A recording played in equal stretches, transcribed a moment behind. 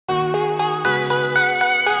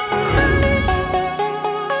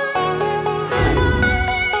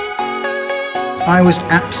I was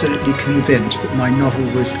absolutely convinced that my novel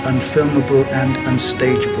was unfilmable and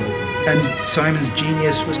unstageable. And Simon's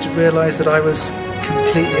genius was to realise that I was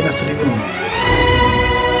completely and utterly wrong.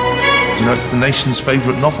 You know, it's the nation's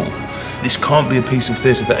favourite novel. This can't be a piece of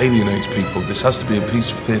theatre that alienates people. This has to be a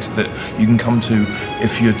piece of theatre that you can come to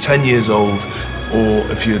if you're 10 years old or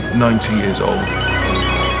if you're 90 years old.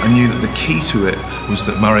 I knew that the key to it was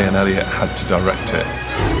that Marianne Elliott had to direct it.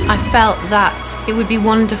 I felt that it would be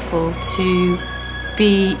wonderful to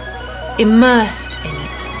be immersed in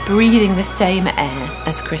it, breathing the same air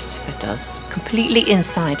as Christopher does, completely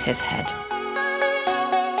inside his head.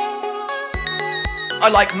 I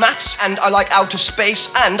like maths, and I like outer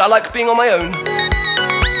space, and I like being on my own.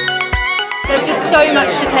 There's just so much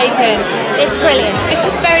to take in. It's brilliant. It's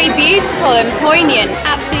just very beautiful and poignant.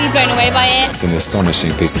 Absolutely blown away by it. It's an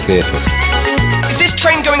astonishing piece of theatre. Is this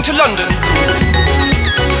train going to London?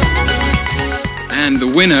 And the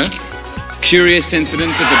winner, Curious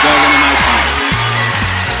Incident of the Dog in the Night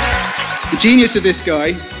Time. The genius of this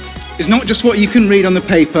guy is not just what you can read on the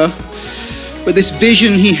paper, but this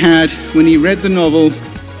vision he had when he read the novel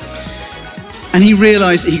and he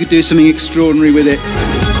realised that he could do something extraordinary with it.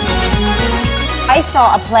 I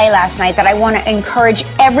saw a play last night that I want to encourage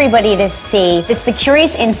everybody to see. It's The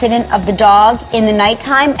Curious Incident of the Dog in the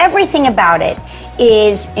Nighttime. Everything about it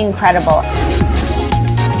is incredible.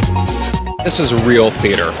 This is real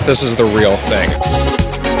theatre. This is the real thing.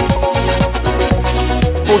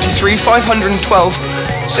 43, 512,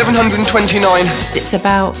 729. It's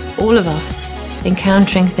about all of us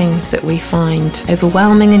encountering things that we find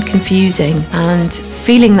overwhelming and confusing and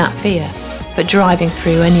feeling that fear, but driving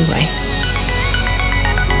through anyway.